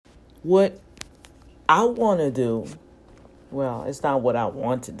What I want to do, well, it's not what I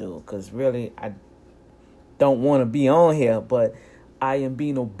want to do because really I don't want to be on here, but I am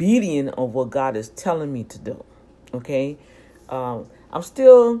being obedient of what God is telling me to do. Okay. I'm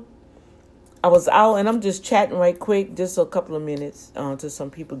still, I was out and I'm just chatting right quick, just a couple of minutes till some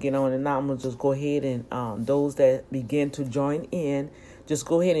people get on. And now I'm going to just go ahead and those that begin to join in, just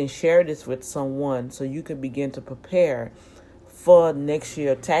go ahead and share this with someone so you can begin to prepare for next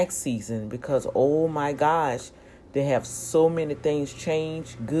year tax season, because oh my gosh, they have so many things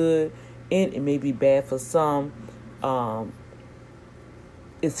change, good, and it may be bad for some,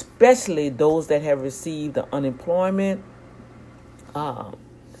 especially those that have received the unemployment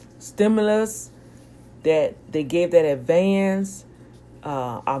stimulus that they gave that advance.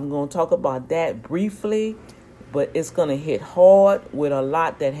 I'm going to talk about that briefly, but it's going to hit hard with a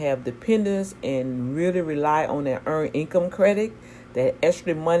lot that have dependents and really rely on their earned income credit, that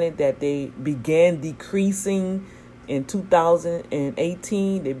extra money that they began decreasing in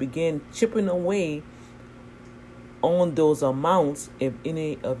 2018. They began chipping away on those amounts. If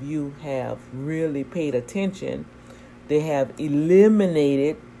any of you have really paid attention, they have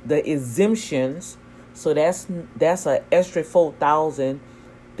eliminated the exemptions. So that's an extra $4,000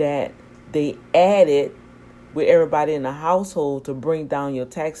 that they added with everybody in the household to bring down your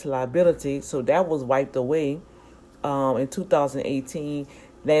tax liability. So that was wiped away in 2018.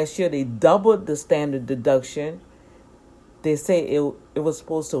 Last year they doubled the standard deduction. They say it was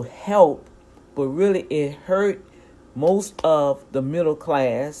supposed to help, but really it hurt most of the middle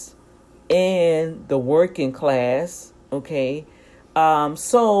class and the working class. Okay.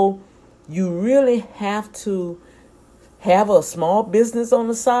 So you really have to have a small business on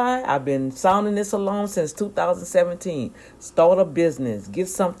the side. I've been sounding this alarm since 2017. Start a business, get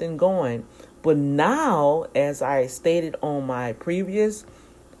something going. But now, as I stated on my previous,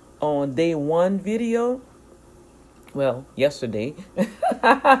 on day one video, well, yesterday,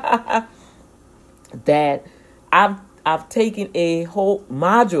 that I've taken a whole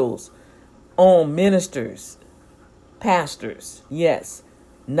modules on ministers, pastors. Yes.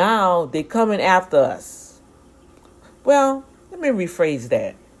 Now they're coming after us. Well, let me rephrase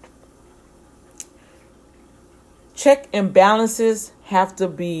that. Check and balances have to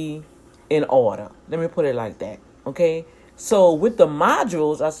be in order. Let me put it like that. Okay. So with the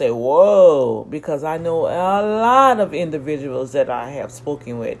modules, I say, whoa, because I know a lot of individuals that I have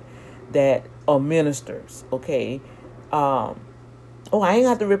spoken with that are ministers. Okay. I ain't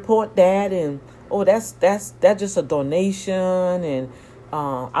have to report that, and that's just a donation, and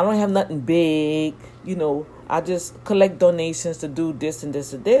I don't have nothing big, I just collect donations to do this and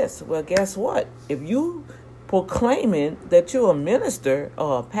this and this. Well, guess what? If you proclaiming that you're a minister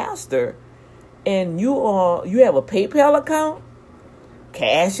or a pastor, and you have a PayPal account,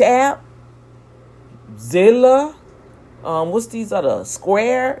 Cash App, Zilla, what's these other,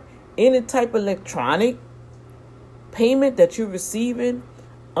 Square, any type of electronic payment that you're receiving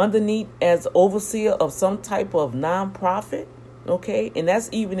underneath as overseer of some type of nonprofit, okay? And that's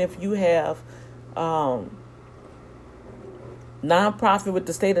even if you have nonprofit with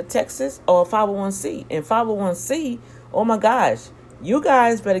the state of Texas or 501c. And 501c, oh my gosh, you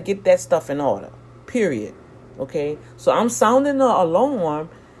guys better get that stuff in order, period. Okay? So I'm sounding the alarm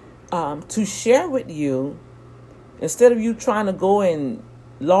to share with you, instead of you trying to go and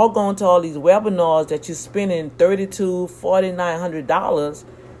log on to all these webinars that you're spending $3,200, $4,900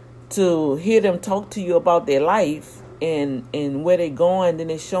 to hear them talk to you about their life and where they're going. Then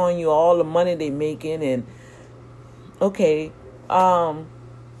they're showing you all the money they're making. And okay, God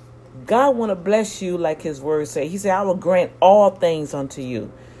want to bless you like his word say. He said, I will grant all things unto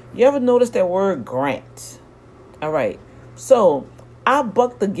you. You ever notice that word grant? All right. So I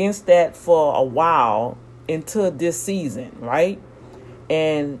bucked against that for a while until this season, right?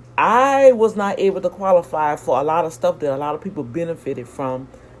 And I was not able to qualify for a lot of stuff that a lot of people benefited from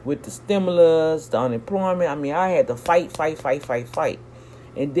with the stimulus, the unemployment. I mean, I had to fight.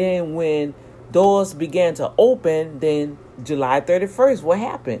 And then when doors began to open, then July 31st, what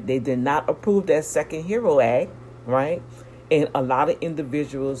happened? They did not approve that Second HERO Act, right? And a lot of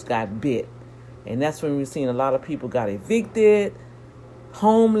individuals got bit. And that's when we've seen a lot of people got evicted,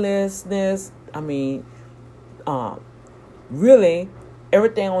 homelessness. I mean, really,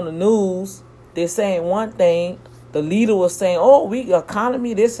 everything on the news, they're saying one thing. The leader was saying, we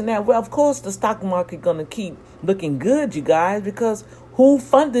economy, this and that. Well, of course, the stock market going to keep looking good, you guys, because who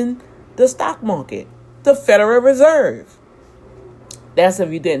funding the stock market? The Federal Reserve. That's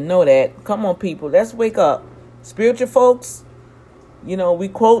if you didn't know that. Come on, people. Let's wake up. Spiritual folks, we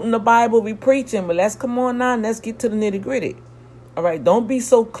quoting the Bible, we preaching, but let's come on now and let's get to the nitty gritty. All right, don't be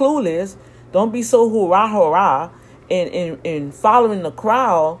so clueless. Don't be so hurrah, hurrah, and following the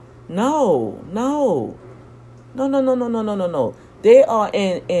crowd. No. They are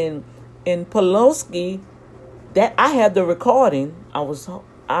in Pelosi. That I have the recording. I'm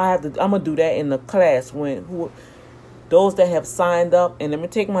gonna do that in the class those that have signed up. And let me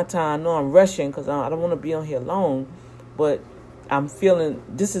take my time. I know I'm rushing because I don't want to be on here long, but I'm feeling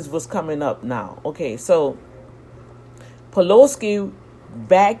this is what's coming up now. Okay, so Pelosi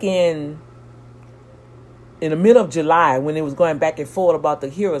back in the middle of July when it was going back and forth about the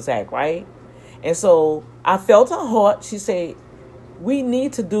HEROES Act, right? And so I felt her heart. She said, we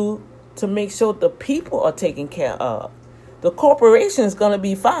need to make sure the people are taken care of. The corporation is going to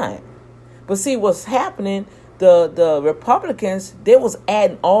be fine. But see what's happening, the Republicans, they was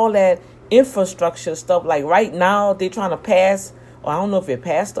adding all that infrastructure stuff. Like right now, they're trying to pass, or I don't know if it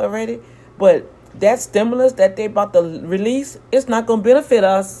passed already, but that stimulus that they about to release, it's not going to benefit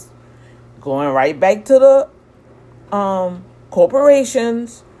us. Going right back to the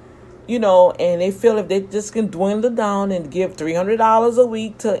corporations, and they feel if they just can dwindle down and give $300 a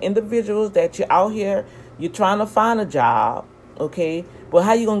week to individuals that you're out here, you're trying to find a job, okay? But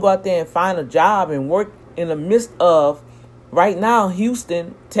how you going to go out there and find a job and work in the midst of, right now,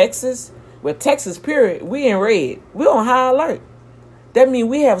 Houston, Texas, Texas, period, we in red. We're on high alert. That means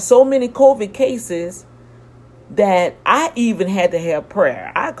we have so many COVID cases that I even had to have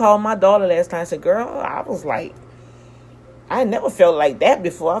prayer. I called my daughter last time and said, girl, I was like, I never felt like that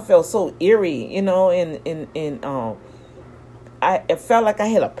before. I felt so eerie, and it felt like I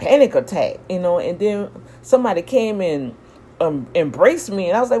had a panic attack, and then somebody came and embraced me,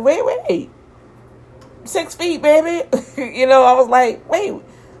 and I was like, wait, 6 feet, baby. I was like, wait,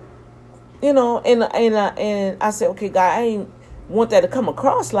 and I said, okay, God, I ain't want that to come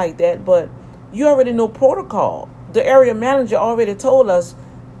across like that, but you already know protocol. The area manager already told us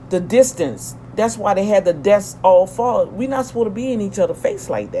the distance. That's why they had the desks all fall. We're not supposed to be in each other's face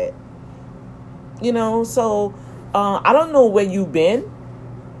like that. So I don't know where you've been.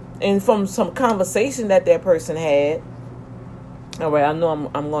 And from some conversation that person had. All right, I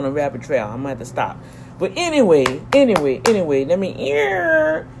know I'm going to rabbit trail. I'm going to have to stop. But anyway, let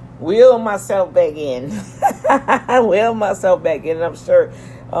me wheel myself back in. And I'm sure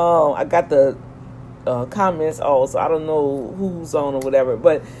I got the comments also. I don't know who's on or whatever,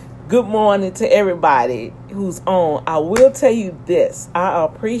 but good morning to everybody who's on. I will tell you this. I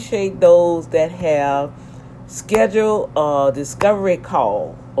appreciate those that have scheduled a discovery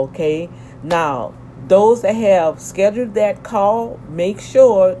call, okay? Now, those that have scheduled that call, make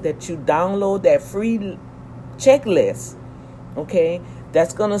sure that you download that free checklist, okay?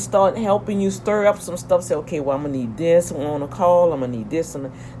 That's going to start helping you stir up some stuff. Say, okay, well, I'm going to need this on a call. I'm going to need this.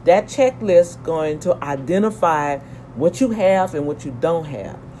 And that checklist going to identify what you have and what you don't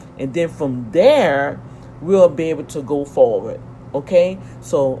have. And then from there, we'll be able to go forward. Okay?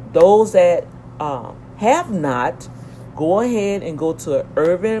 So those that have not, go ahead and go to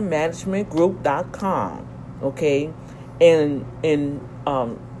urbanmanagementgroup.com. Okay? And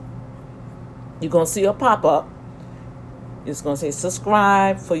you're going to see a pop-up. It's going to say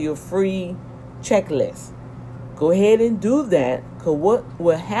subscribe for your free checklist. Go ahead and do that, because what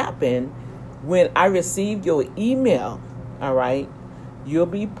will happen when I receive your email, all right, you'll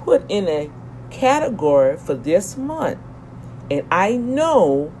be put in a category for this month. And I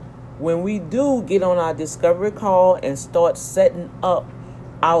know when we do get on our discovery call and start setting up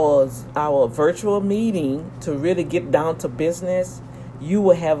our virtual meeting to really get down to business, you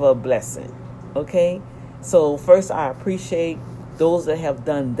will have a blessing, okay? So first, I appreciate those that have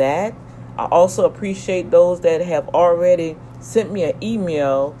done that. I also appreciate those that have already sent me an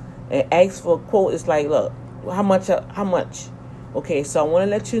email and asked for a quote. It's like, look, how much? Okay, so I want to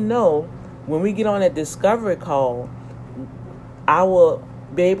let you know, when we get on that discovery call, I will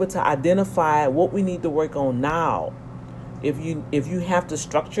be able to identify what we need to work on now. If you have to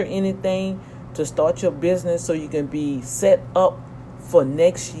structure anything to start your business so you can be set up for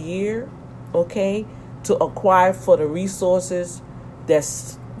next year, okay, to acquire for the resources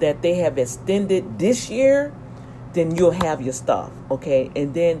that they have extended this year, then you'll have your stuff, okay?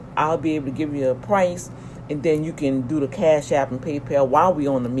 And then I'll be able to give you a price, and then you can do the Cash App and PayPal while we're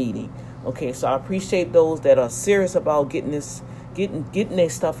on the meeting, okay? So I appreciate those that are serious about getting their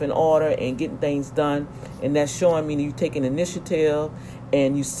stuff in order and getting things done, and that's showing me you taking initiative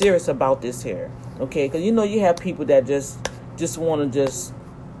and you're serious about this here, okay? Because you have people that just want to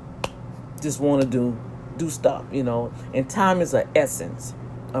just want to do stuff, and time is an essence,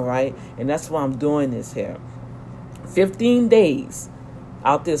 all right? And that's why I'm doing this here. 15 days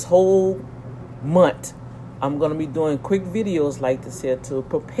out this whole month, I'm going to be doing quick videos like this here to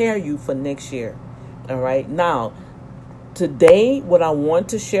prepare you for next year. All right. Now, today, what I want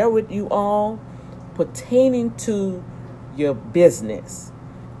to share with you all pertaining to your business.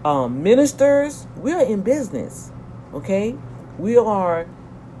 Ministers, we are in business. Okay. We are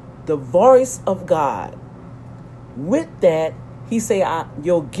the voice of God. With that, he say,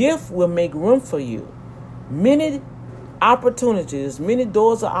 your gift will make room for you. Many opportunities, many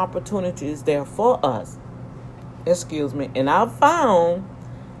doors of opportunities there for us. Excuse me. And I found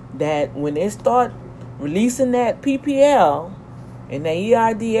that when they start releasing that PPL and that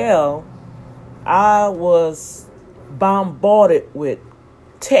EIDL, I was bombarded with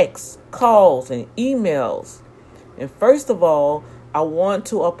texts, calls, and emails. And first of all, I want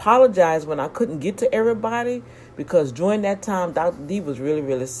to apologize when I couldn't get to everybody, because during that time, Dr. D was really,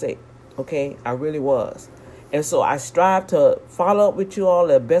 really sick. Okay, I really was. And so I strived to follow up with you all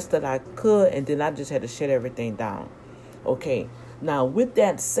the best that I could, and then I just had to shut everything down. Okay, now with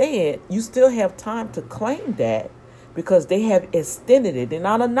that said, you still have time to claim that because they have extended it. They're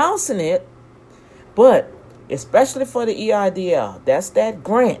not announcing it, but especially for the EIDL, that's that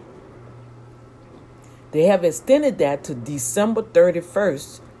grant. They have extended that to December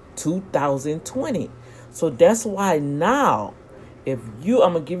 31st, 2020. So that's why now, I'm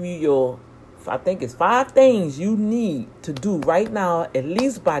going to give you I think it's 5 things you need to do right now, at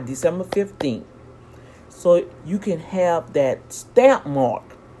least by December 15th. So you can have that stamp mark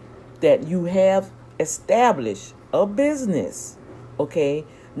that you have established a business. Okay.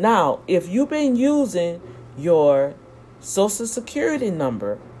 Now, if you've been using your Social Security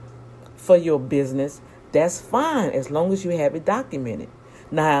number for your business, that's fine as long as you have it documented.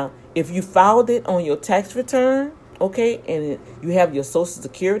 Now, if you filed it on your tax return, okay, and you have your Social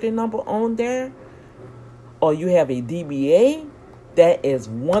Security number on there, or you have a DBA, that is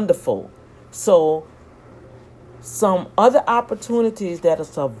wonderful. So, some other opportunities that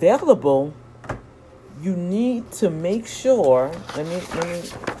is available, you need to make sure. Let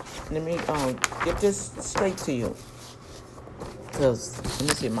me get this straight to you. Cause let me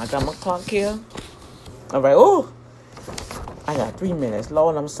see, I got my clock here. All right. Oh, I got 3 minutes.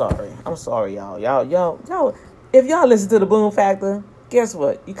 Lord, I'm sorry. I'm sorry, y'all. Y'all. If y'all listen to the Boom Factor, guess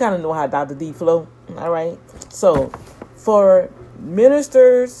what? You kind of know how Dr. D flow. All right. So, for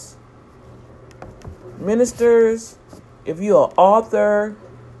ministers, if you're an author,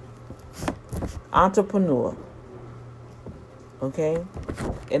 entrepreneur, okay,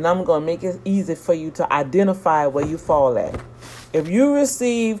 and I'm going to make it easy for you to identify where you fall at. If you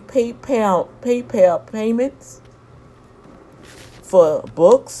receive PayPal payments for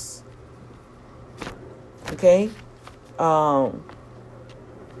books, okay,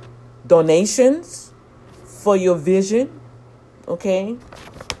 donations for your vision, okay,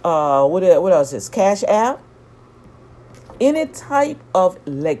 what else is Cash App? Any type of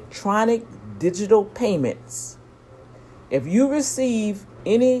electronic digital payments. If you receive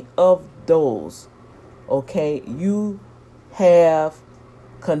any of those, okay, you have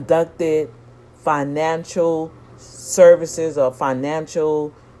conducted financial services or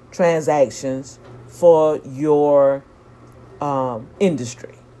financial transactions for your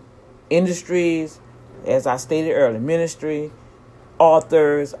industry. Industries, as I stated earlier, ministry,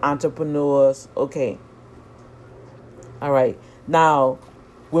 authors, entrepreneurs. Okay. All right. Now,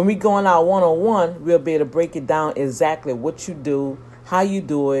 when we go on our one-on-one, we'll be able to break it down exactly what you do, how you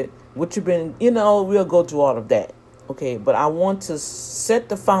do it, what you've been, we'll go through all of that. Okay. But I want to set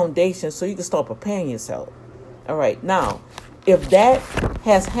the foundation so you can start preparing yourself. All right. Now, if that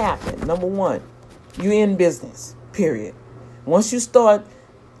has happened, number one, you're in business, period. Once you start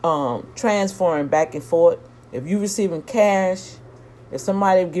transferring back and forth, if you're receiving cash, if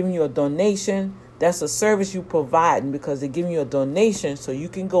somebody giving you a donation, that's a service you providing because they're giving you a donation so you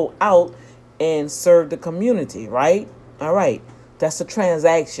can go out and serve the community, right? All right. That's a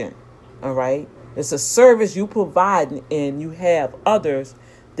transaction. All right. It's a service you provide and you have others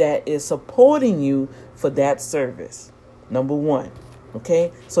that is supporting you for that service. Number one.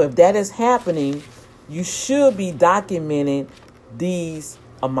 Okay. So if that is happening, you should be documenting these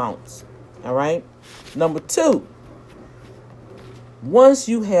amounts. All right. Number two, once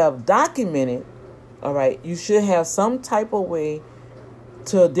you have documented, all right, you should have some type of way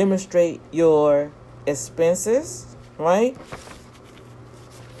to demonstrate your expenses, right?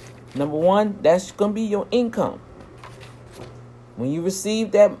 Number one, that's going to be your income. When you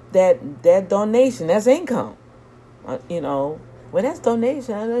receive that donation, that's income. Well, that's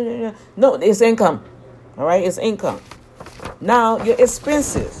donation. No, it's income. All right, it's income. Now, your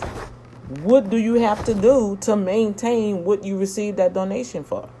expenses. What do you have to do to maintain what you received that donation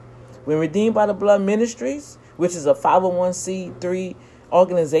for? When Redeemed by the Blood Ministries, which is a 501c3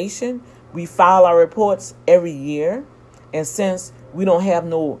 organization, we file our reports every year. And since we don't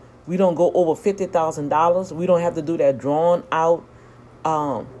go over $50,000, we don't have to do that drawn out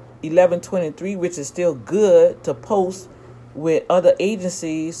 1123, which is still good to post with other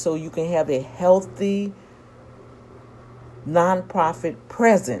agencies so you can have a healthy nonprofit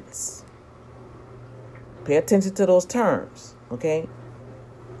presence. Pay attention to those terms, okay?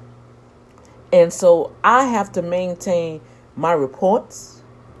 And so I have to maintain my reports,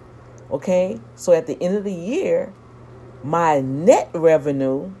 okay? So at the end of the year, my net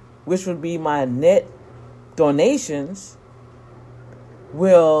revenue, which would be my net donations,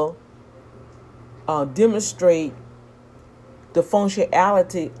 will demonstrate the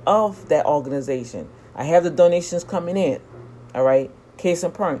functionality of that organization. I have the donations coming in, all right? Case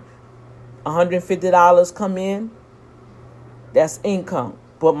in point, $150 come in, that's income.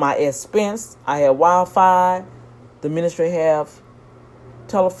 But my expense, I have Wi-Fi, the ministry have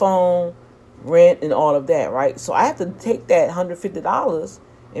telephone, rent, and all of that, right? So I have to take that $150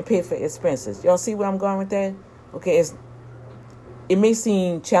 and pay for expenses. Y'all see where I'm going with that? Okay, it may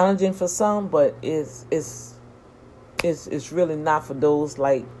seem challenging for some, but it's really not for those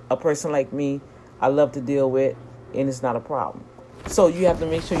like a person like me. I love to deal with, and it's not a problem. So you have to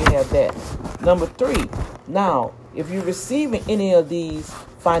make sure you have that. Number 3, now, if you're receiving any of these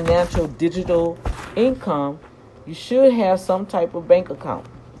financial digital income, you should have some type of bank account.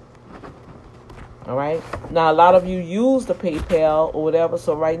 All right. Now, a lot of you use the PayPal or whatever,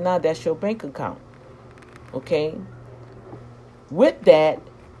 so right now that's your bank account. Okay. With that,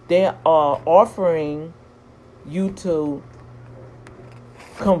 they are offering you to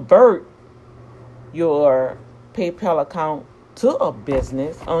convert your PayPal account to a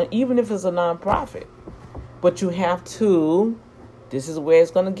business, even if it's a nonprofit. But you have to, this is where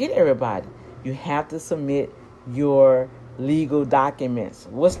it's going to get everybody. You have to submit your legal documents.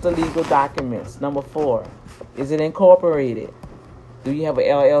 What's the legal documents? Number 4, is it incorporated? Do you have an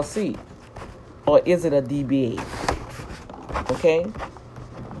LLC? Or is it a DBA? Okay?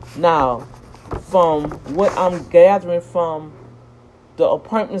 Now, from what I'm gathering from the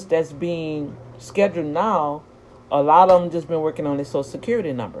appointments that's being scheduled now, a lot of them just been working on their social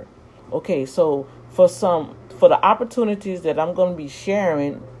security number. Okay, so for the opportunities that I'm going to be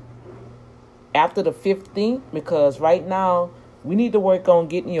sharing after the 15th, because right now we need to work on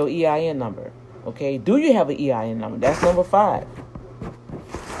getting your EIN number. Okay, do you have an EIN number? That's number 5.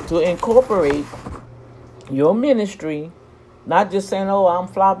 To incorporate your ministry, not just saying, oh, I'm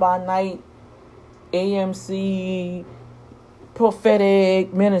fly by night, AMC,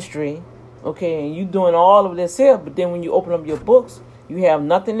 prophetic ministry. Okay, and you doing all of this here, but then when you open up your books, you have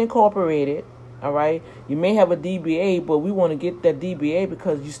nothing incorporated. All right, you may have a DBA, but we want to get that DBA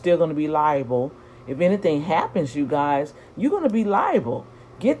because you're still going to be liable. If anything happens, you guys, you're going to be liable.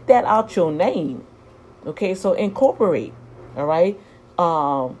 Get that out your name. Okay, so incorporate. All right.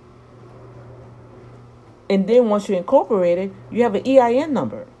 And then once you incorporate it, you have an EIN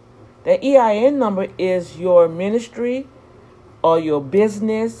number. That EIN number is your ministry or your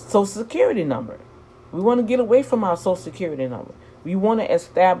business social security number. We want to get away from our social security number. We want to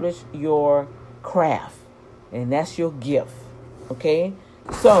establish your craft, and that's your gift. Okay,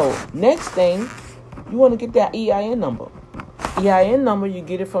 so next thing, you want to get that EIN number. EIN number, you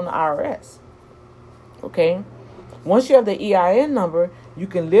get it from the IRS. Okay, once you have the EIN number, you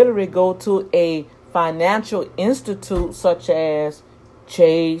can literally go to a financial institute such as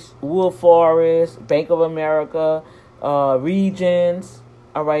Chase, Wood Forest, Bank of America, Regions.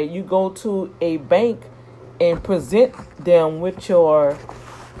 All right, you go to a bank and present them with your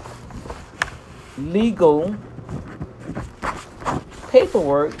legal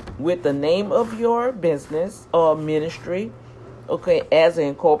paperwork with the name of your business or ministry, okay, as an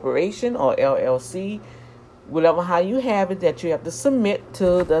incorporation or LLC, whatever how you have it, that you have to submit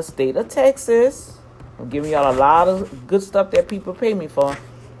to the state of Texas. I'm giving y'all a lot of good stuff that people pay me for.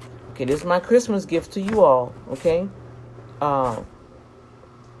 Okay, this is my Christmas gift to you all, okay?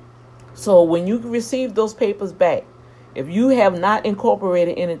 So when you receive those papers back, if you have not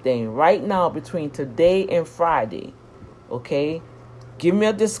incorporated anything right now between today and Friday, okay, give me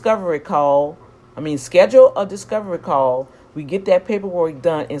a discovery call. Schedule a discovery call. We get that paperwork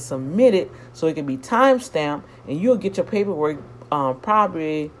done and submit it so it can be time-stamped, and you'll get your paperwork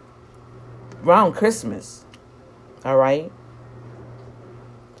probably around Christmas. All right?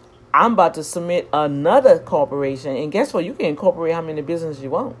 I'm about to submit another corporation, and guess what? You can incorporate how many businesses you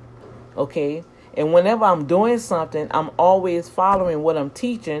want. Okay? And whenever I'm doing something, I'm always following what I'm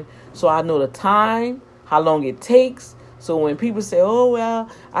teaching so I know the time, how long it takes, So when people say, oh, well,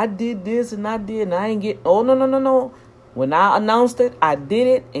 I did this and I did and I ain't get, oh, no, no, no, no. When I announced it, I did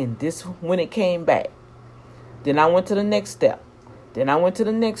it, and this when it came back. Then I went to the next step. Then I went to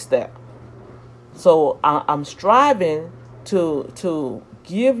the next step. So I'm striving to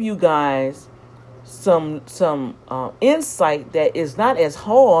give you guys some insight that is not as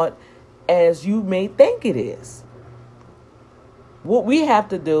hard as you may think it is. What we have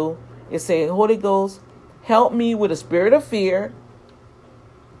to do is say, Holy Ghost, help me with a spirit of fear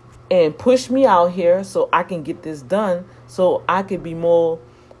and push me out here so I can get this done, so I can be more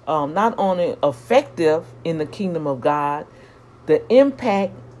not only effective in the kingdom of God, the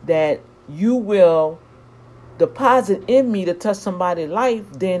impact that you will deposit in me to touch somebody's life,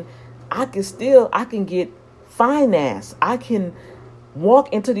 then I can get finance. I can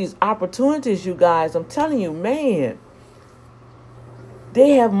walk into these opportunities, you guys. I'm telling you, man,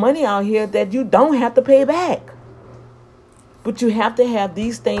 they have money out here that you don't have to pay back. But you have to have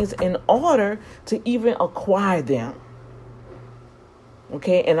these things in order to even acquire them.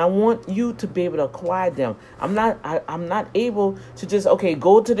 Okay, and I want you to be able to acquire them. I'm not able to just,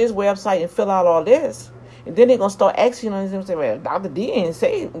 go to this website and fill out all this. And then they're going to start asking you and say, well, Dr. D didn't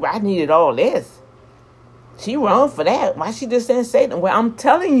say I needed all this. She wrong for that. Why she just didn't say that? Well, I'm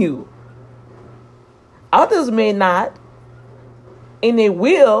telling you, others may not, and they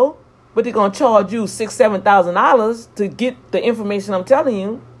will, but they're going to charge you $6,000, $7,000 to get the information I'm telling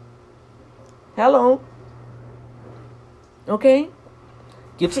you. Hello. Okay.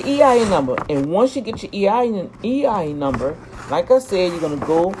 Get your EIN number. And once you get your EIN number, like I said, you're going to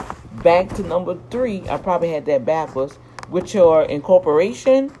go back to number 3. I probably had that backwards. With your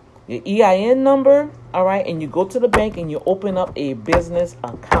incorporation, your EIN number, all right, and you go to the bank and you open up a business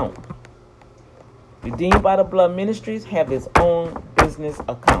account. Redeemed by the Blood Ministries have its own business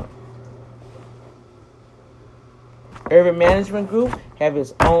account. Urban Management Group have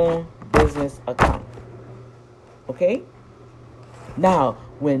its own business account. Okay? Now,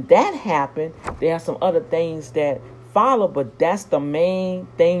 when that happened, there are some other things that follow, but that's the main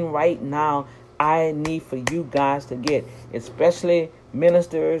thing right now I need for you guys to get, especially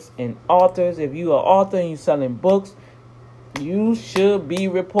ministers and authors. If you are an author and you're selling books, you should be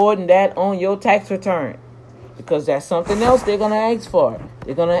reporting that on your tax return, because that's something else they're going to ask for.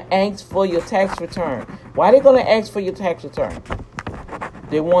 They're going to ask for your tax return. Why are they going to ask for your tax return?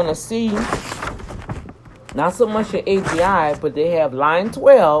 They want to see not so much your AGI, but they have line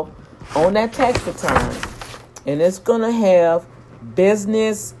 12 on that tax return, and it's going to have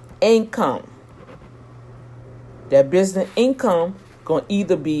business income. That business income going to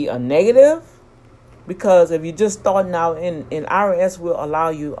either be a negative, because if you're just starting out in IRS will allow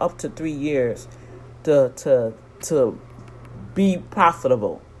you up to 3 years to be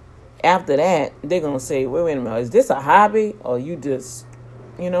profitable. After that, they're going to say, wait a minute, is this a hobby or you just,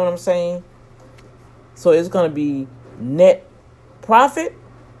 you know what I'm saying? So it's going to be net profit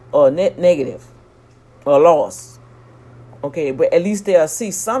or net negative or loss. Okay, but at least they'll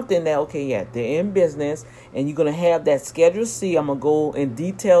see something that, they're in business, and you're going to have that Schedule C. I'm going to go in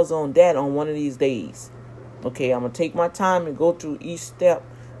details on that on one of these days. Okay, I'm going to take my time and go through each step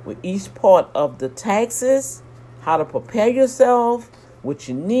with each part of the taxes, how to prepare yourself, what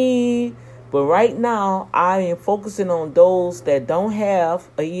you need. But right now, I am focusing on those that don't have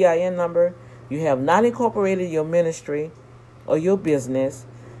a EIN number. You have not incorporated your ministry or your business.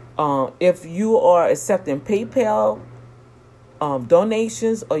 If you are accepting PayPal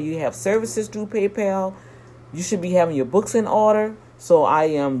donations, or you have services through PayPal, you should be having your books in order. So I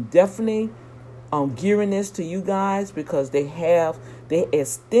am definitely gearing this to you guys, because they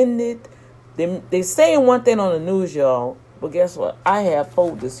extended. They saying one thing on the news, y'all, but guess what? I have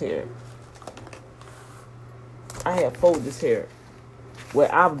folders here.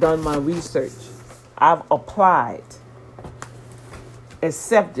 Where I've done my research. I've applied,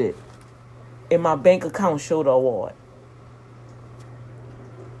 accepted, and my bank account showed the award.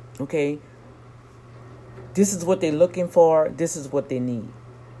 Okay, this is what they're looking for. This is what they need.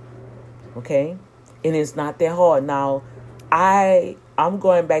 Okay, and it's not that hard. Now, I'm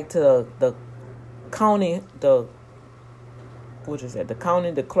going back to the county, the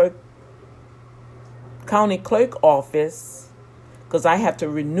county clerk office, because I have to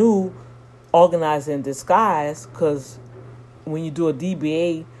renew Organize in Disguise, because when you do a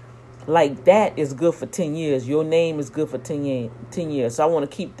DBA like that, it's good for 10 years. Your name is good for 10 years. So I want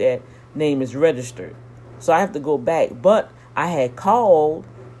to keep that name as registered. So I have to go back. But I had called.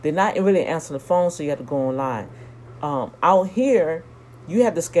 They're not really answering the phone, so you have to go online. Out here, you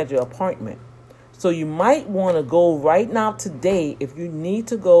have to schedule an appointment. So you might want to go right now today if you need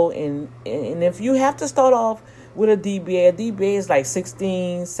to go. And if you have to start off with a DBA is like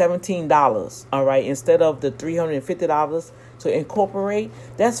 $16, $17, all right, instead of the $350 to incorporate.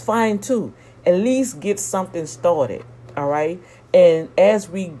 That's fine too. At least get something started, all right? And as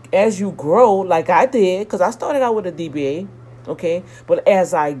you grow, like I did, because I started out with a DBA, okay? But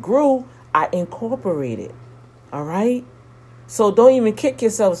as I grew, I incorporated, all right? So don't even kick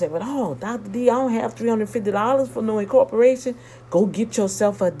yourself and say, but Dr. D, I don't have $350 for no incorporation. Go get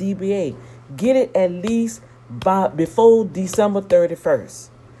yourself a DBA. Get it at least before December 31st.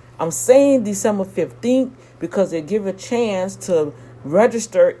 I'm saying December 15th because they give a chance to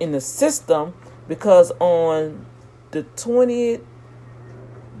register in the system, because on the 20th,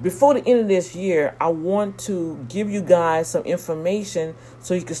 before the end of this year, I want to give you guys some information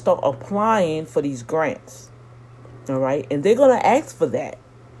so you can start applying for these grants. All right. And they're going to ask for that.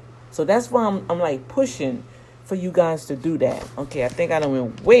 So that's why I'm like pushing for you guys to do that. Okay. I think I done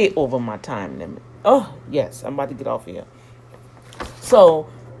went way over my time limit. Oh, yes. I'm about to get off here. So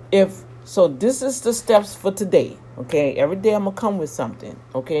this is the steps for today. Okay. Every day I'm going to come with something.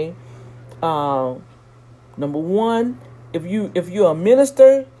 Okay. Number one, if you're a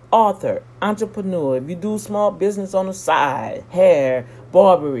minister, author, entrepreneur, if you do small business on the side, hair,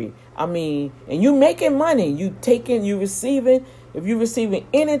 barbery, and you making money, if you're receiving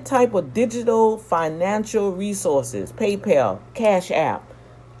any type of digital financial resources, PayPal, Cash App,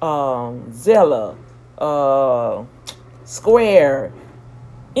 Zelle, Square,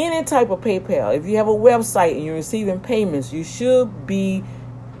 any type of PayPal, if you have a website and you're receiving payments, you should be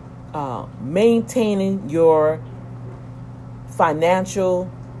maintaining your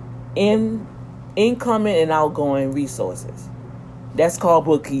financial incoming and outgoing resources. That's called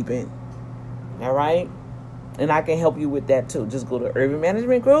bookkeeping. All right? And I can help you with that too. Just go to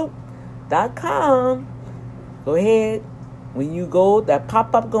urbanmanagementgroup.com. Go ahead. When you go, that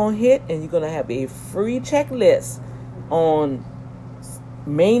pop-up going to hit, and you're going to have a free checklist on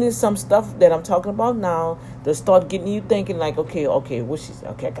mainly some stuff that I'm talking about now to start getting you thinking like, okay, what she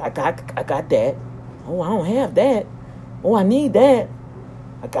said. Okay, I got that. Oh, I don't have that. Oh, I need that.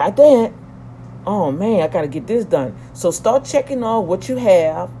 I got that. Oh, man, I got to get this done. So start checking off what you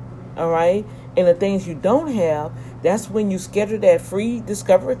have, all right? And the things you don't have, that's when you schedule that free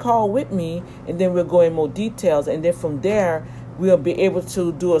discovery call with me, and then we'll go in more details. And then from there, we'll be able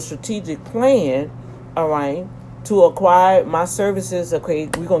to do a strategic plan, all right, to acquire my services. Okay,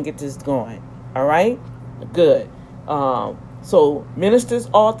 we're going to get this going, all right? Good. So ministers,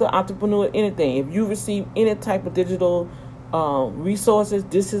 author, entrepreneur, anything. If you receive any type of digital resources,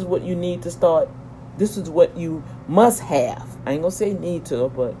 this is what you need to start. This is what you must have. I ain't gonna say need to,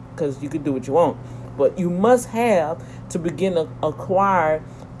 but because you can do what you want, but you must have to begin to acquire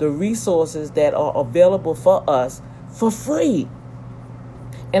the resources that are available for us for free.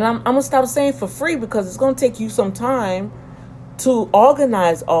 And I'm gonna stop saying for free, because it's gonna take you some time to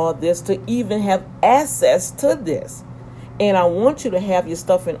organize all this, to even have access to this. And I want you to have your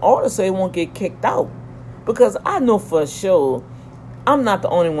stuff in order so it won't get kicked out. Because I know for sure I'm not the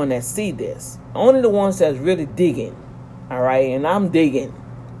only one that see this. Only the ones that's really digging. All right. And I'm digging.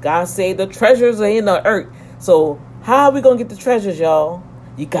 God say the treasures are in the earth. So how are we going to get the treasures, y'all?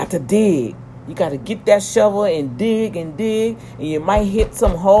 You got to dig. You got to get that shovel and dig. And you might hit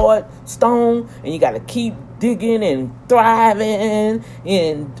some hard stone, and you got to keep digging and thriving, and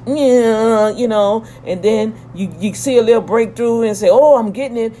and then you see a little breakthrough and say, oh, I'm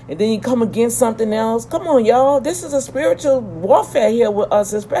getting it, and then you come against something else. Come on, y'all. This is a spiritual warfare here with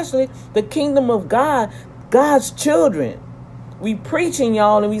us, especially the kingdom of God, God's children. We preaching,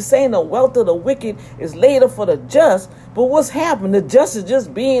 y'all, and we saying the wealth of the wicked is laid up for the just, but what's happened? The just is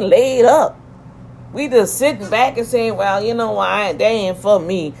just being laid up. We just sitting back and saying, well, you know why? That ain't for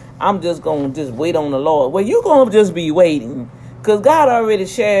me. I'm just going to just wait on the Lord. Well, you're going to just be waiting, because God already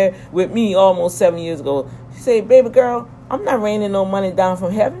shared with me almost 7 years ago. She said, baby girl, I'm not raining no money down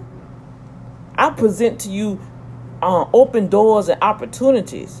from heaven. I present to you open doors and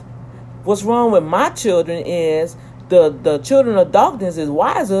opportunities. What's wrong with my children is the children of darkness is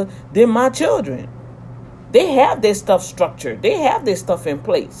wiser than my children. They have their stuff structured. They have their stuff in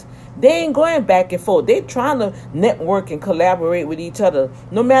place. They ain't going back and forth. They trying to network and collaborate with each other.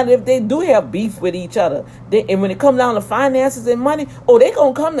 No matter if they do have beef with each other. And when it comes down to finances and money, they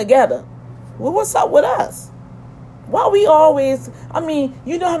going to come together. Well, what's up with us? Why we always,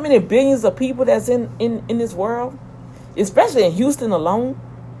 you know how many billions of people that's in this world? Especially in Houston alone.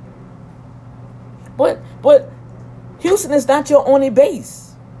 But Houston is not your only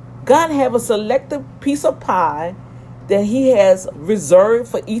base. God have a selective piece of pie that he has reserved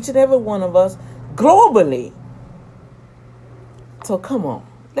for each and every one of us globally. So come on.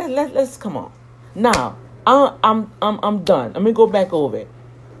 Let's come on. Now, I'm done. Let me go back over it.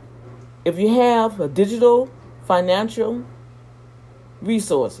 If you have a digital financial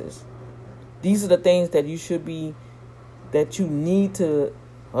resources, these are the things that you need to,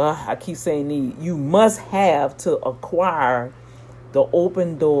 I keep saying need, you must have to acquire the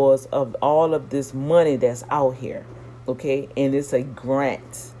open doors of all of this money that's out here. Okay. And it's a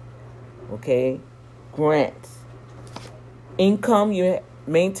grant. Okay. Grant. Income, you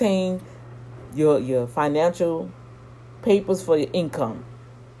maintain your financial papers for your income.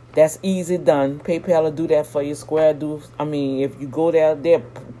 That's easy done. PayPal will do that for you. Square do. If you go there, they'll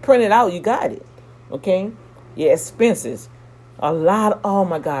print it out. You got it. Okay? Your expenses. Oh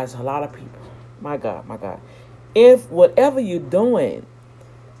my gosh, a lot of people. My God. If whatever you're doing,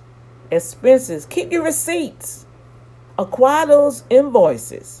 expenses, keep your receipts. Acquire those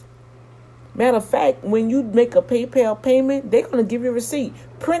invoices. Matter of fact, when you make a PayPal payment, they're going to give you a receipt.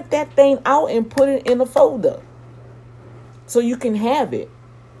 Print that thing out and put it in a folder so you can have it.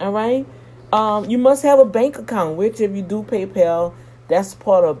 All right? You must have a bank account, which if you do PayPal, that's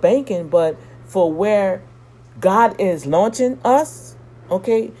part of banking. But for where God is launching us,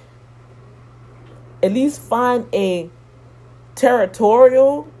 okay, at least find a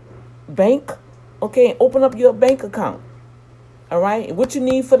territorial bank, okay, and open up your bank account. All right. What you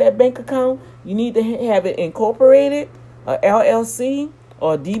need for that bank account, you need to have it incorporated, a LLC,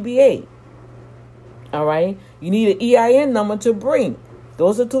 or a DBA. All right. You need an EIN number to bring.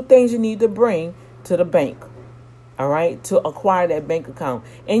 Those are two things you need to bring to the bank. All right. To acquire that bank account.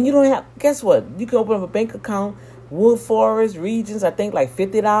 And you don't have, guess what? You can open up a bank account, Wood Forest, Regions, I think like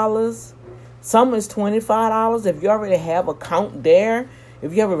 $50. Some is $25. If you already have an account there,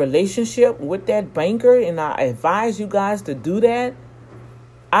 if you have a relationship with that banker, and I advise you guys to do that.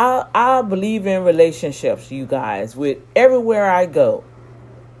 I believe in relationships, you guys. With everywhere I go,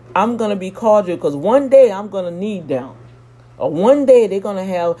 I'm going to be cordial because one day I'm going to need them. Or one day they're going to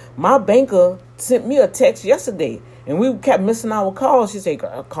have, my banker sent me a text yesterday and we kept missing our calls. She said,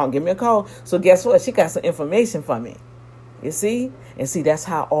 girl, give me a call. So guess what? She got some information for me. You see? And see, that's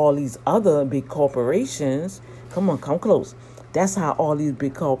how all these other big corporations, come close. That's how all these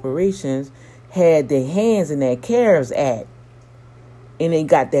big corporations had their hands in that CARES Act. And they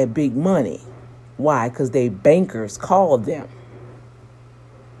got that big money. Why? Because they bankers called them.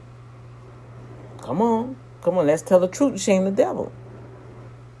 Come on, let's tell the truth and shame the devil.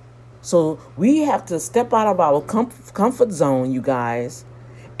 So we have to step out of our comfort zone, you guys,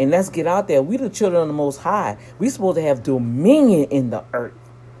 and let's get out there. We the children of the Most High. We supposed to have dominion in the earth.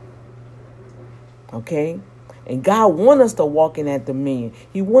 Okay? And God wants us to walk in that dominion.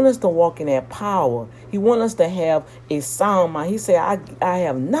 He wants us to walk in that power. He wants us to have a sound mind. He said, I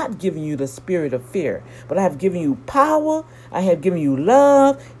have not given you the spirit of fear, but I have given you power. I have given you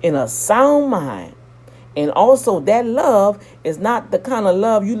love and a sound mind. And also that love is not the kind of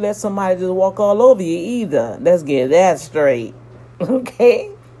love you let somebody just walk all over you either. Let's get that straight.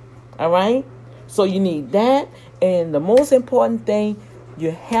 Okay? All right? So you need that. And the most important thing,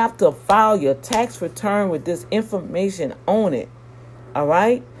 you have to file your tax return with this information on it. All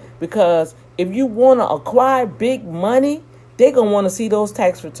right? Because if you want to acquire big money, they're going to want to see those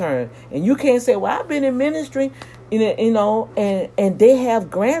tax returns. And you can't say, well, I've been in ministry, and they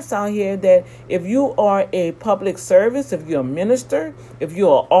have grants out here that if you are a public service, if you're a minister, if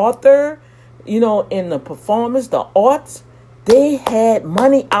you're an author, in the performance, the arts, they had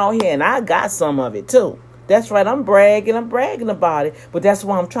money out here, and I got some of it too. That's right. I'm bragging about it, but that's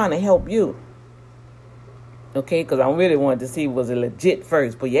why I'm trying to help you. Okay, because I really wanted to see was it legit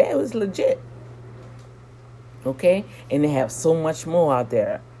first, but yeah, it was legit. Okay, and they have so much more out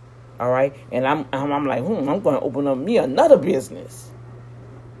there. All right, and I'm like, I'm going to open up me another business.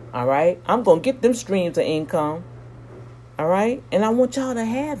 All right, I'm going to get them streams of income. All right, and I want y'all to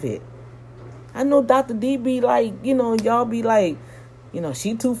have it. I know Dr. D be like, y'all be like,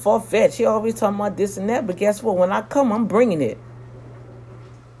 she too far-fetched. She always talking about this and that. But guess what? When I come, I'm bringing it.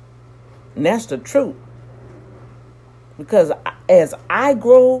 And that's the truth. Because as I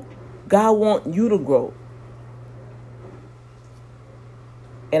grow, God wants you to grow.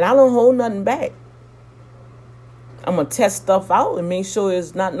 And I don't hold nothing back. I'm going to test stuff out and make sure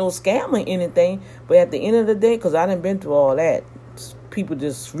it's not no scam or anything. But at the end of the day, because I done been through all that, people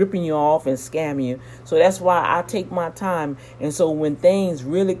just ripping you off and scamming you. So that's why I take my time. And so when things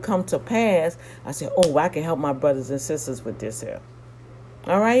really come to pass, I say, oh, I can help my brothers and sisters with this here.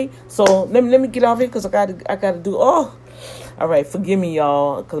 All right. So let me get off here because I got to do. Oh, all right. Forgive me,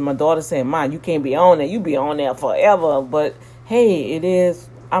 y'all, because my daughter's saying, Mom, you can't be on there. You be on there forever. But hey, it is.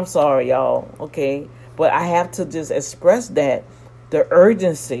 I'm sorry, y'all. Okay. But I have to just express that the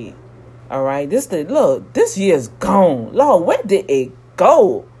urgency All right, this year's gone. Lord, where did it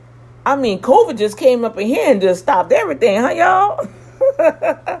go? I mean, COVID just came up in here and just stopped everything, huh, y'all?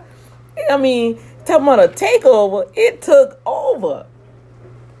 I mean, talking about a takeover, it took over.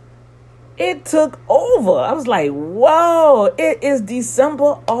 It took over. I was like, whoa, it is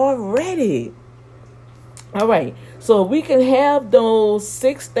December already. All right, so we can have those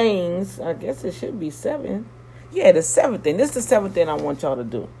 6 things. I guess it should be 7. Yeah, the 7th thing. This is the 7th thing I want y'all to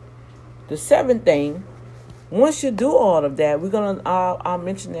do. The 7th thing, once you do all of that, I'll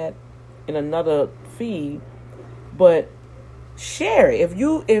mention that in another feed, but share it.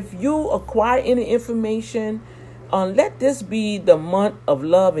 If you acquire any information, let this be the month of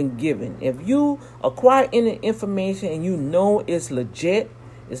love and giving. If you acquire any information and you know it's legit,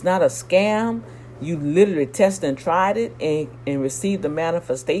 it's not a scam, you literally tested and tried it and received the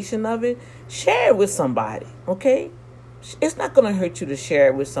manifestation of it, share it with somebody, okay? It's not going to hurt you to share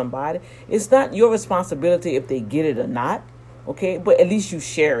it with somebody. It's not your responsibility if they get it or not, okay? But at least you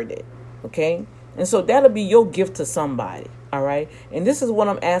shared it, okay? And so that'll be your gift to somebody, all right? And this is what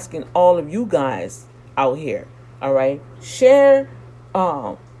I'm asking all of you guys out here, all right? Share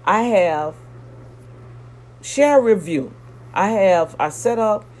review. I set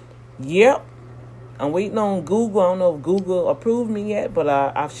up, yep. I'm waiting on Google. I don't know if Google approved me yet, but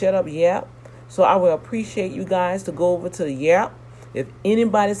I've set up Yap. So I will appreciate you guys to go over to Yap. If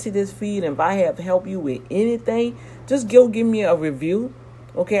anybody see this feed and if I have helped you with anything, just give me a review.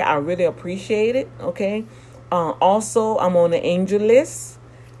 Okay, I really appreciate it. Okay. Also, I'm on the Angel List.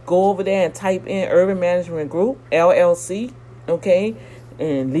 Go over there and type in Urban Management Group, LLC. Okay,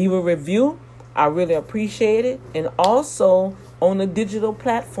 and leave a review. I really appreciate it. And also on the digital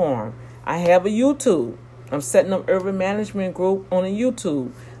platform, I have a YouTube. I'm setting up Urban Management Group on a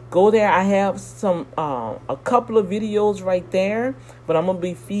YouTube. Go there. I have a couple of videos right there, but I'm going to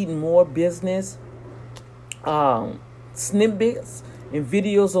be feeding more business snippets and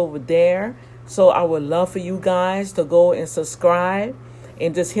videos over there. So I would love for you guys to go and subscribe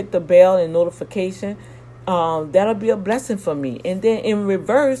and just hit the bell and notification. That'll be a blessing for me. And then in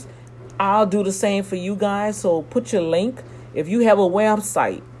reverse, I'll do the same for you guys. So put your link. If you have a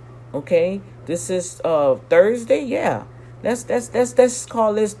website, okay, this is Thursday. Yeah, let's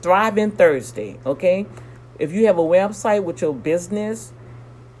call this Thriving Thursday. Okay, if you have a website with your business,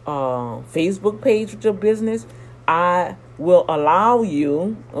 Facebook page with your business, I will allow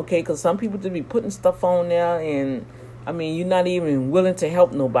you. Okay, because some people just be putting stuff on there, and I mean you're not even willing to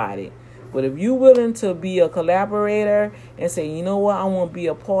help nobody. But if you're willing to be a collaborator and say, you know what, I want to be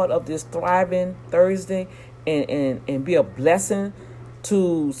a part of this Thriving Thursday and be a blessing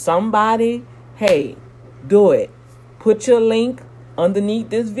to somebody, hey, do it. Put your link underneath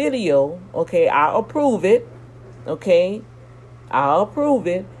this video. Okay, I'll approve it. Okay, I'll approve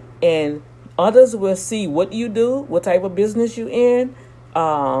it. And others will see what you do, what type of business you in,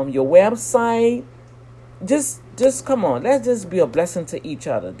 your website. Just come on. Let's just be a blessing to each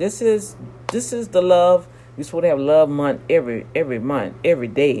other. This is the love. We're supposed to have love month every month, every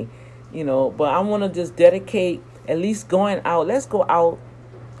day, you know. But I want to just dedicate at least going out. Let's go out.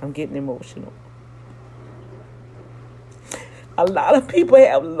 I'm getting emotional. A lot of people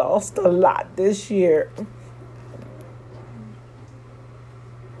have lost a lot this year.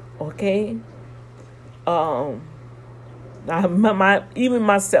 Okay. Even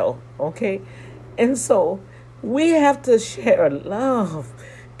myself. Okay. And so we have to share love.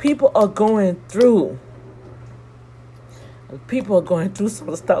 People are going through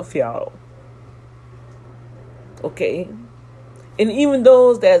some stuff, y'all. Okay. And even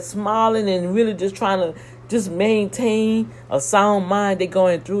those that smiling and really just trying to just maintain a sound mind, they're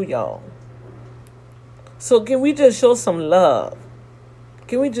going through, y'all. So can we just show some love?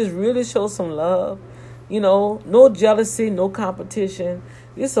 Can we just really show some love? You know, no jealousy, no competition.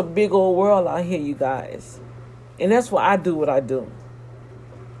 It's a big old world out here, you guys. And that's why I do what I do.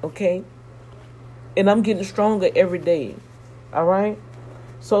 Okay? And I'm getting stronger every day. All right?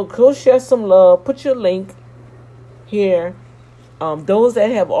 So go share some love. Put your link here. Those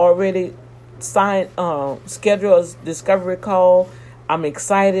that have already scheduled a discovery call, I'm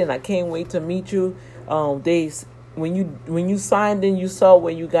excited and I can't wait to meet you. When you signed in, you saw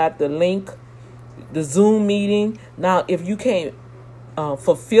where you got the link, the Zoom meeting. Now, if you can't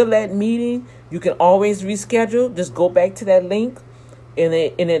fulfill that meeting, you can always reschedule. Just go back to that link, and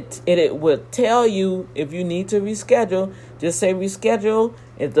it will tell you if you need to reschedule. Just say reschedule.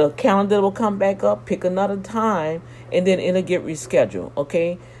 If the calendar will come back up, pick another time, and then it'll get rescheduled.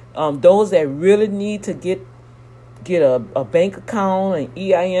 Okay. Those that really need to get a bank account, an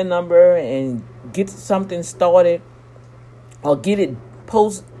EIN number, and get something started, or get it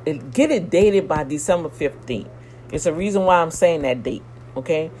get it dated by December 15th. It's a reason why I'm saying that date,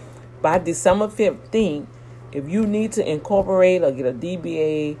 okay? By December 15th, if you need to incorporate or get a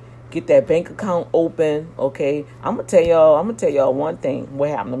DBA, get that bank account open, okay? I'm gonna tell y'all one thing. What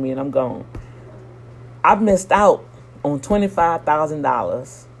happened to me, and I'm gone. I missed out on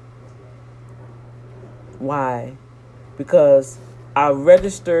 $25,000. Why? Because I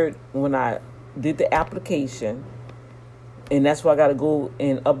registered when I did the application, and that's why I got to go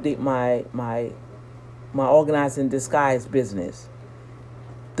and update my Organize in Disguise business.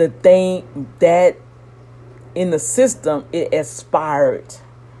 The thing that in the system, it expired.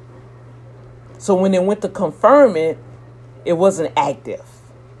 So when they went to confirm it, it wasn't active.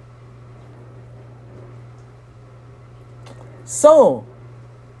 So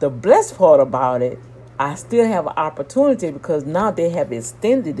the blessed part about it, I still have an opportunity because now they have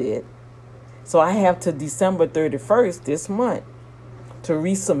extended it. So I have to December 31st this month to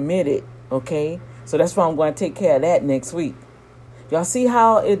resubmit it, okay? So that's why I'm going to take care of that next week. Y'all see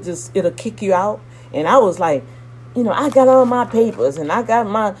how it'll kick you out? And I was like, I got all my papers and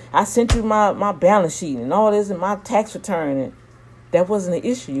I sent you my balance sheet and all this and my tax return. And that wasn't an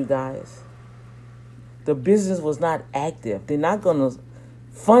issue, you guys. The business was not active. They're not going to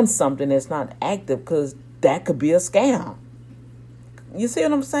fund something that's not active because that could be a scam. You see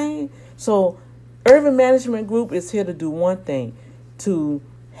what I'm saying? So Urban Management Group is here to do one thing, to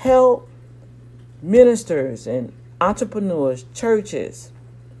help ministers and entrepreneurs, churches,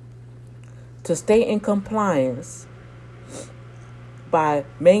 to stay in compliance by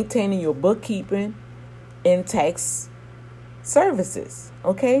maintaining your bookkeeping and tax services,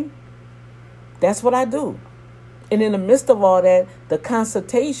 okay? That's what I do. And in the midst of all that, the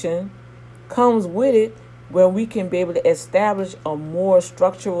consultation comes with it where we can be able to establish a more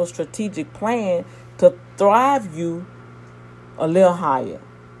structural, strategic plan to thrive you a little higher.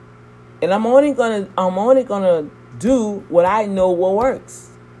 And I'm only gonna do what I know what works.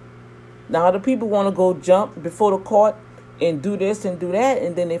 Now other people want to go jump before the court and do this and do that,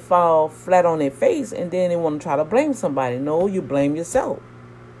 and then they fall flat on their face, and then they want to try to blame somebody. No, you blame yourself.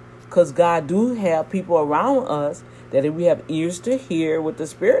 Because God do have people around us that if we have ears to hear what the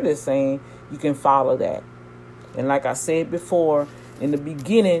Spirit is saying, you can follow that. And like I said before, in the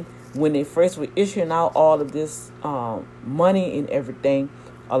beginning, when they first were issuing out all of this money and everything,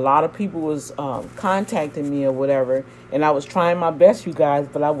 a lot of people was contacting me or whatever, and I was trying my best, you guys,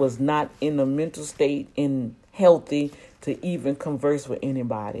 but I was not in the mental state and healthy to even converse with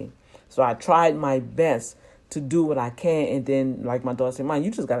anybody. So I tried my best to do what I can, and then, like my daughter said, Mom,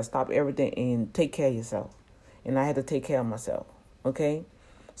 you just got to stop everything and take care of yourself. And I had to take care of myself, okay?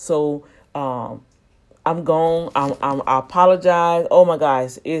 So I'm gone. I apologize. Oh, my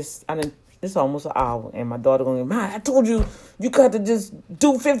gosh, it's almost an hour, and my daughter going, Mom, I told you got to just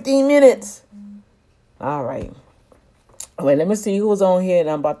do 15 minutes. All right. Wait, let me see who's on here, and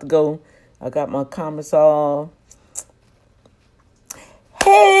I'm about to go. I got my comments all.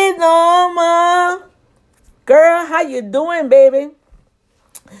 Hey, Norma. Girl, how you doing, baby?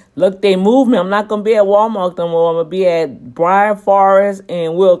 Look, they moved me. I'm not going to be at Walmart no more. I'm going to be at Briar Forest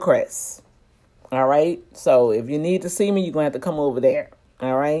and Willcrest. All right? So if you need to see me, you're going to have to come over there.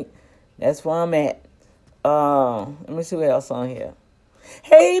 All right? That's where I'm at. Let me see what else on here.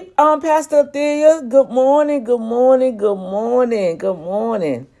 Hey, Pastor Athelia. Good morning, good morning, good morning, good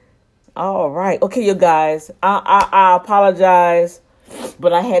morning. All right. Okay, you guys. I apologize,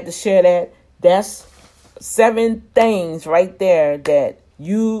 but I had to share that. That's 7 things right there that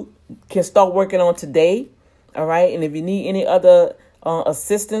you can start working on today. All right. And if you need any other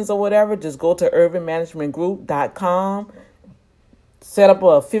assistance or whatever, just go to urbanmanagementgroup.com. Set up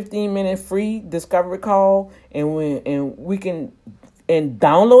a 15-minute free discovery call, and we can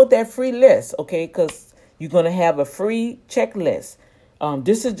download that free list. Okay. Because you're going to have a free checklist.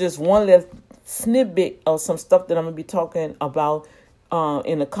 This is just one little snippet of some stuff that I'm going to be talking about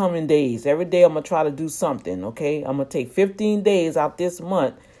in the coming days. Every day I'm going to try to do something, okay? I'm going to take 15 days out this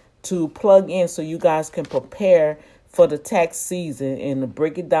month to plug in so you guys can prepare for the tax season and to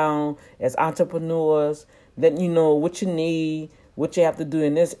break it down as entrepreneurs, letting you know what you need, what you have to do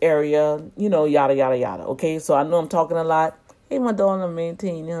in this area, yada, yada, yada, okay? So I know I'm talking a lot. Hey, my daughter,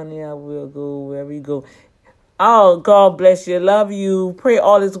 maintain, honey, I will go wherever you go. Oh, God bless you. Love you. Pray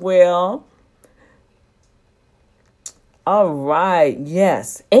all is well. All right.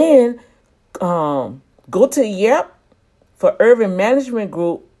 Yes. And go to Yep for Urban Management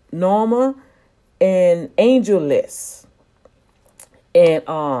Group, Norma, and Angel List. And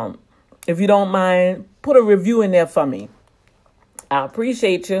if you don't mind, put a review in there for me. I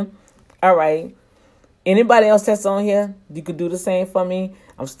appreciate you. All right. Anybody else that's on here, you could do the same for me.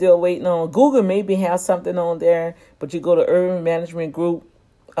 I'm still waiting on Google. Maybe have something on there, but you go to Urban Management Group,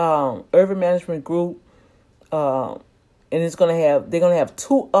 and it's they're gonna have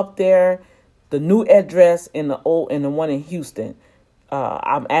 2 up there, the new address and the one in Houston.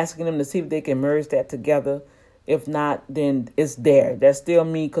 I'm asking them to see if they can merge that together. If not, then it's there. That's still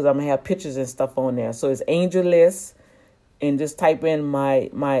me because I'm gonna have pictures and stuff on there. So it's AngelList, and just type in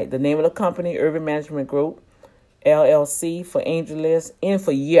the name of the company, Urban Management Group, LLC for AngelList, and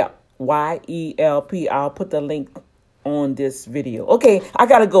for YELP, YELP. I'll put the link on this video. Okay, I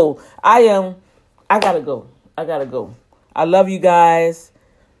gotta go. I gotta go. I love you guys.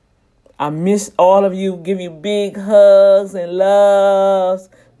 I miss all of you. Give you big hugs and loves.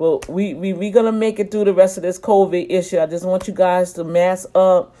 Well, we gonna make it through the rest of this COVID issue. I just want you guys to mask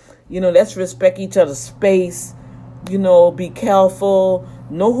up. Let's respect each other's space. Be careful.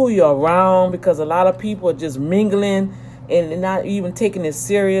 Know who you're around, because a lot of people are just mingling and not even taking it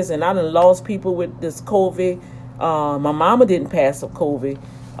serious. And I done lost people with this COVID. My mama didn't pass of COVID,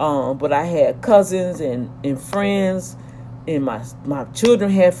 but I had cousins and friends. And my children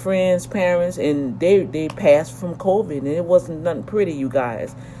had friends, parents, and they passed from COVID, and it wasn't nothing pretty, you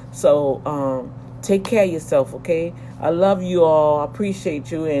guys. So take care of yourself, okay? I love you all. I appreciate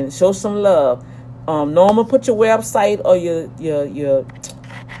you, and show some love. Norma, put your website or your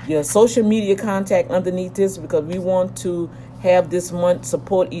social media contact underneath this, because we want to have this month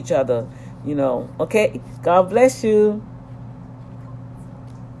support each other. Okay? God bless you.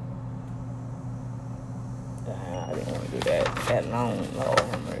 I didn't want to do that long. Lord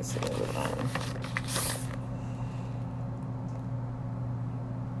have mercy. It was long.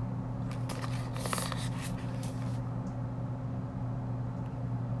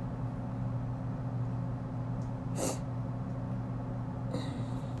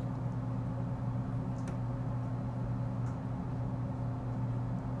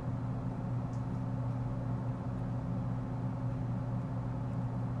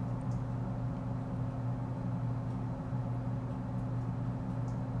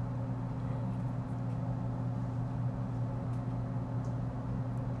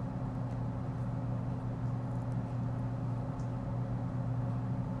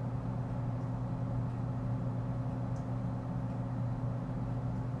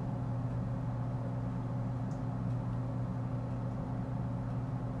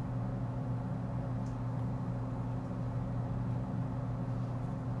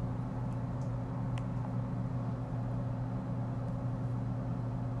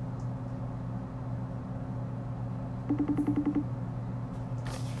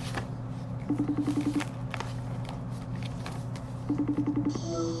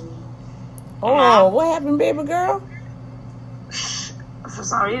 Oh, what happened, baby girl? For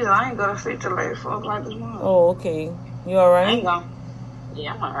some reason, I ain't go to sleep till like 4 o'clock this morning. Oh, okay. You all right? I ain't gone.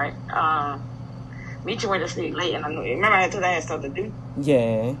 Yeah, I'm all right. Meechie went to sleep late, and remember I told you I had stuff to do?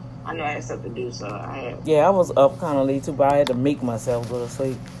 Yeah. I knew I had stuff to do, so I had... Yeah, I was up kind of late, too, but I had to make myself go to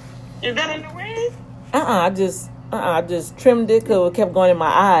sleep. Is that in the way? I just trimmed it because it kept going in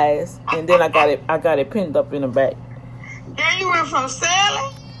my eyes, and then I got it pinned up in the back. Girl, you went from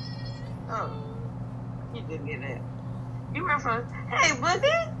selling? Oh, you didn't get that. You went from, hey,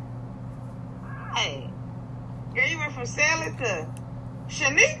 Boogie. Hey. Girl, you went from selling to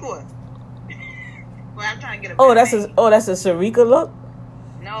Shaniqua. Well, I'm trying to get a better name. That's a Sharika look?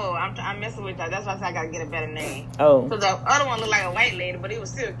 No, I'm messing with that. That's why I said I got to get a better name. Oh. Because the other one looked like a white lady, but it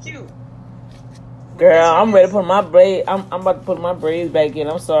was still cute. Girl, I'm ready to put my braid. I'm about to put my braids back in.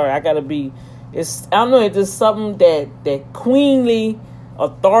 I'm sorry. I gotta be. I don't know. It's just something that queenly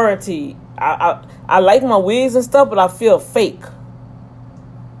authority. I like my wigs and stuff, but I feel fake.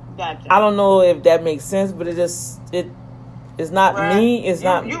 Gotcha. I don't know if that makes sense, but it's not me. It's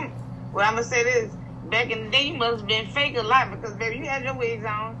not. Well, I'm gonna say this. Back in the day, you must have been fake a lot because, baby, you had your wigs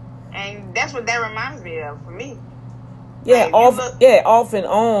on, and that's what that reminds me of for me. Yeah, like, off and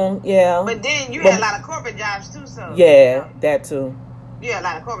on, yeah. But then you had a lot of corporate jobs too, so. Yeah, that too. You had a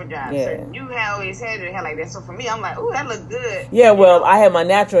lot of corporate jobs. Yeah. So you had always had your hair like that. So for me, I'm like, ooh, that look good. Yeah, well, I had my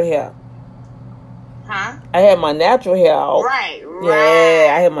natural hair. Huh? I had my natural hair. Right.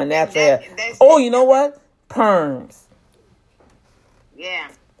 Yeah, I had my natural hair. You know what? Perms. Yeah.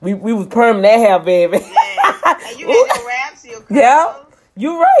 We was perming that hair, baby. Yeah. And you had your wraps, your curls. Yeah,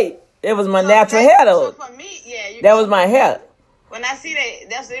 you right. It was my natural hair, though. So for me, yeah. That was my hair. When I see that,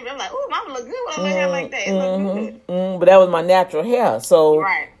 that's it. I'm like, ooh, mama look good with her hair like that. It look good. But that was my natural hair. So,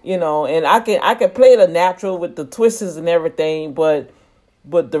 right. And I can play the natural with the twists and everything, but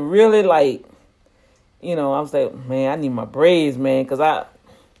the really, like, I was like, man, I need my braids, man, because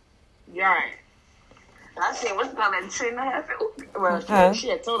You're right. I said, what's going to straighten her hair? Well, she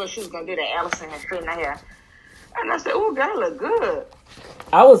had told her she was going to do that. Allison had straightened her hair. And I said, ooh, girl, look good.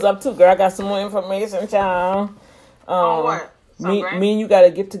 I was up too, girl. I got some more information, child. On what? Me and you got to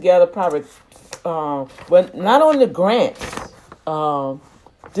get together probably. But not on the grants.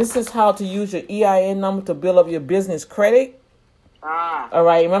 This is how to use your EIN number to build up your business credit. All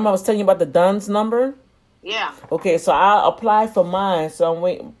right. Remember I was telling you about the DUNS number? Yeah. Okay, so I applied for mine. So I'm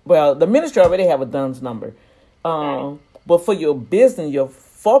waiting. Well, the ministry already have a DUNS number. But for your business,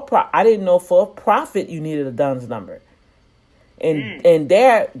 I didn't know for profit you needed a DUNS number. And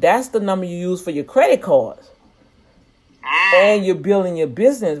that's the number you use for your credit cards. And you're building your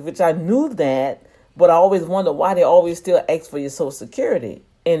business, which I knew that, but I always wonder why they always still ask for your Social Security.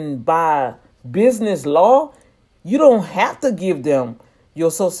 And by business law, you don't have to give them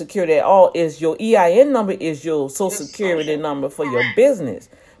your Social Security at all. Is your EIN number is your Social Security number for your business.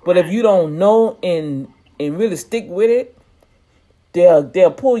 But if you don't know and really stick with it,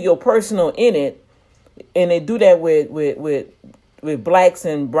 they'll pull your personal in it, and they do that with blacks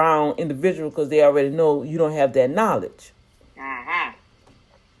and brown individuals because they already know you don't have that knowledge.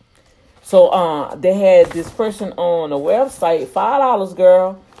 So they had this person on a website, $5,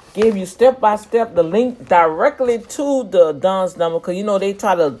 girl, gave you step by step the link directly to the DUNS number because they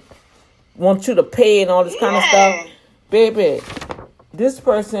try to want you to pay and all this kind of stuff. Baby, this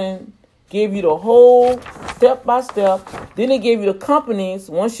person gave you the whole step by step. Then they gave you the companies.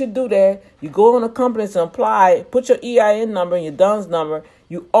 Once you do that, you go on the companies and apply, put your EIN number and your DUNS number.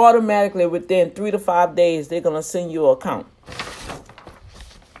 You automatically, within 3 to 5 days, they're going to send you an account.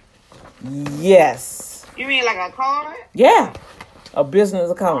 Yes. You mean like a card? Yeah. A business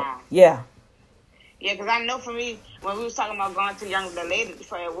account. Wow. Yeah. Yeah, because I know for me, when we was talking about going to the lady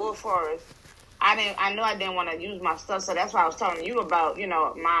for at Wood Forest, I know I didn't want to use my stuff, so that's why I was telling you about,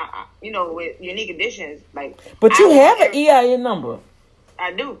 my, with Unique Editions. But you have an EIN number.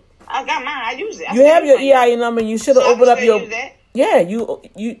 I do. I got mine. I use it. You have your EIN number. You should have opened up your. Yeah,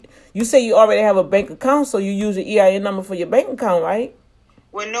 you say you already have a bank account, so you use your EIN number for your bank account, right?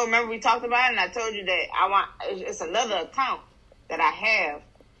 Well, no. Remember we talked about it, and I told you that it's another account that I have,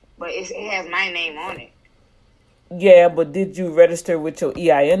 but it has my name on it. Yeah, but did you register with your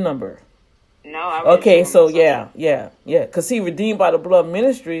EIN number? No. Okay, so yeah. Because Redeemed by the Blood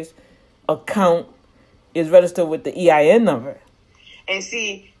Ministries account is registered with the EIN number. And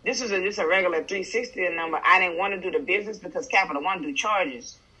see, this was just a regular 360 number. I didn't want to do the business because Capital One do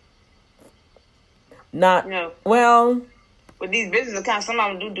charges. Well, with these business accounts, some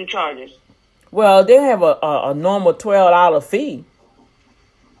of them do charges. Well, they have a normal $12 fee.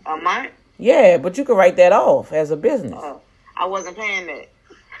 A month? Yeah, but you can write that off as a business. I wasn't paying that.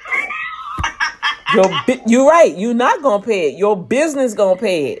 You're right. You're not gonna pay it. Your business gonna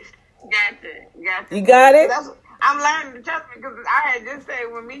pay it. Gotcha. You got it. I'm learning to trust me because I had just said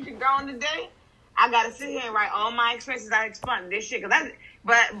when Misha gone today, I gotta sit here and write all my expenses. I explain this shit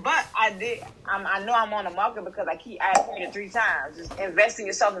but I did. I know I'm on the market because I heard it 3 times. Just invest in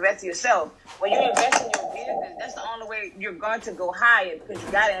yourself. When you invest in your business, that's the only way you're going to go higher because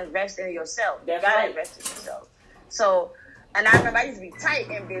you gotta invest in yourself. Invest in yourself. So. And I remember I used to be tight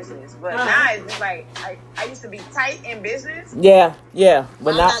in business, but now it's just like I used to be tight in business. Yeah,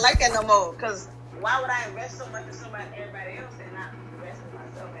 but I'm not like that no more. Because why would I invest so much in everybody else and not invest in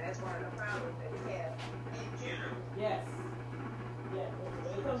myself? And that's one of the problems that we have in general. Yes. Yeah.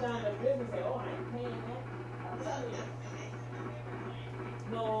 When it comes down to business, say, I ain't paying that. I'm telling you.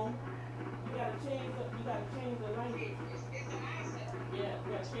 No, you gotta change the language. It's an asset. Yeah,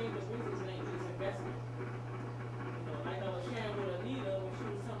 you gotta change the business language. It's investment. Like I was sharing with Anita when she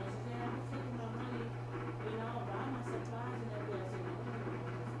was telling me, I'm taking my money, buy my supplies and everything.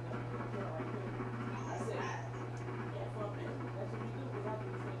 I said, yeah, for a business, that's what you do, because I do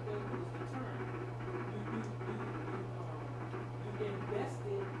the same thing with this return. You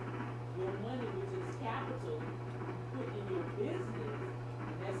invested your money, which is capital, put in your business,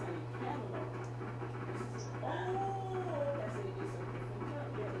 and that's how you catalog. That's it's a different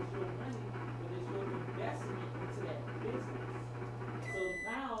term. Yeah, it's your money, but it's your investment into that business. So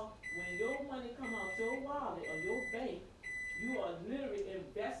now, when your money come out your wallet or your bank, you are literally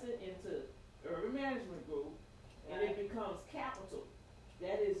invested into Urban Management Group, and it becomes capital.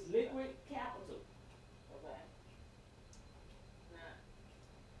 That is liquid capital. Okay.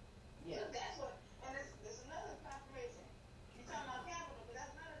 Yeah. So that's what, and it's another confirmation. You're talking about capital, but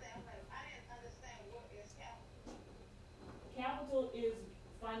that's another thing. I'm like, I didn't understand what is capital. Capital is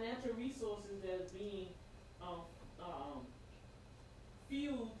financial resources that is being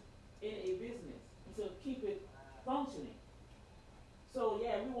fueled in a business to keep it functioning. So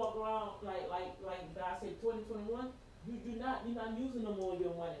yeah, we walk around like God said 2021, you're not using no more of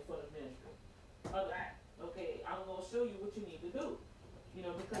your money for the ministry. Okay, I'm gonna show you what you need to do. You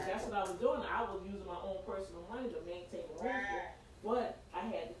know, because that's what I was doing. I was using my own personal money to maintain the ministry, but I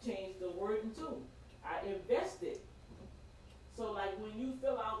had to change the wording too. I invested. So like when you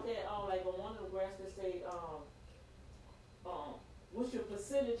fill out that, like on one of the grants that say, what's your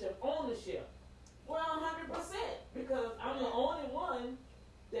percentage of ownership? Well, 100%, because I'm the only one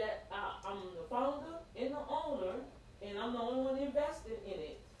that I'm the founder and the owner, and I'm the only one invested in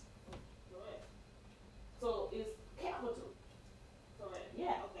it. Correct. So it's capital. Correct.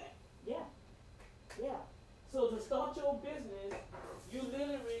 Yeah. Okay. Yeah. So to start your business, you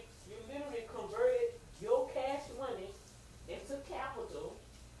literally converted your cash money into capital.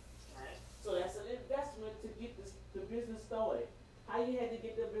 Right. So that's an investment to get the business started. How you had to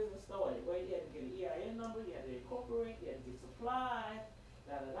get the business started? Well, you had to get an EIN number, you had to incorporate, you had to get supplies,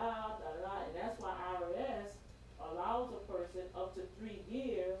 and that's why IRS allows a person up to 3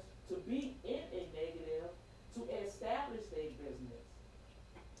 years to be in a negative to establish their business.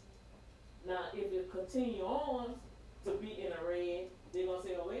 Now, if it continue on to be in a red, they're gonna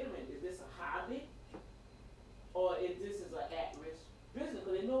say, "Oh, wait a minute, is this a hobby, or if this is an at-risk business?"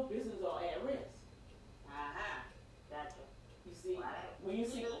 Because they know businesses are at risk. Gotcha. You see, Right. when you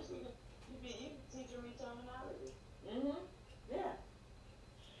see, You teaching me terminology. yeah.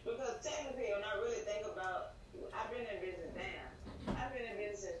 Because technically, when I really think about, I've been in business I've been in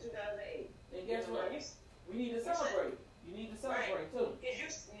business since 2008. And guess what? We need to celebrate. You need to celebrate too.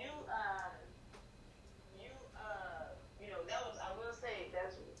 Because that was, I will say,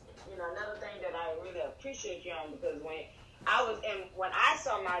 that's, another thing that I really appreciate you on, because when I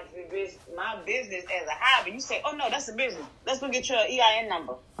saw my business as a hobby, you say, "Oh no, that's a business. Let's go get your EIN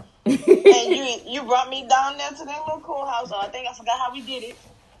number." And you brought me down there to that little courthouse. I think I forgot how we did it.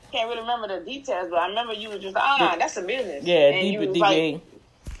 Can't really remember the details, but I remember you was just like, that's a business. Yeah, and you was like,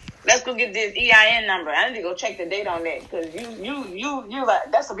 "Let's go get this EIN number." I need to go check the date on that, because you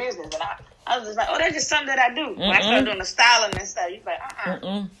like, that's a business. And I was just like, "Oh, that's just something that I do." When I started doing the styling and stuff, you like,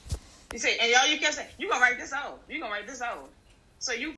 You say, and y'all, you kept saying, "You gonna write this out. You gonna write this out." So you